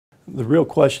The real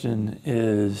question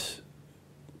is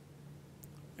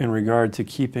in regard to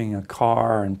keeping a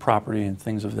car and property and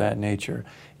things of that nature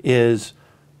is,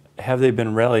 have they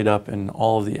been rallied up and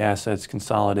all of the assets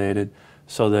consolidated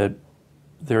so that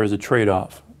there is a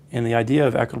trade-off? And the idea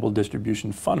of equitable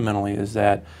distribution fundamentally is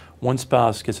that one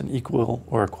spouse gets an equal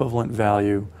or equivalent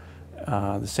value,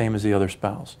 the same as the other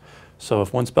spouse. So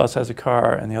if one spouse has a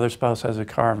car and the other spouse has a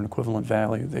car of an equivalent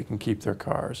value, they can keep their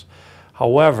cars.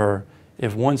 However,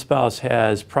 if one spouse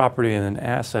has property and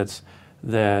assets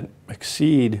that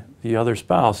exceed the other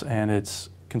spouse and it's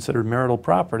considered marital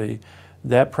property,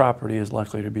 that property is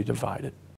likely to be divided.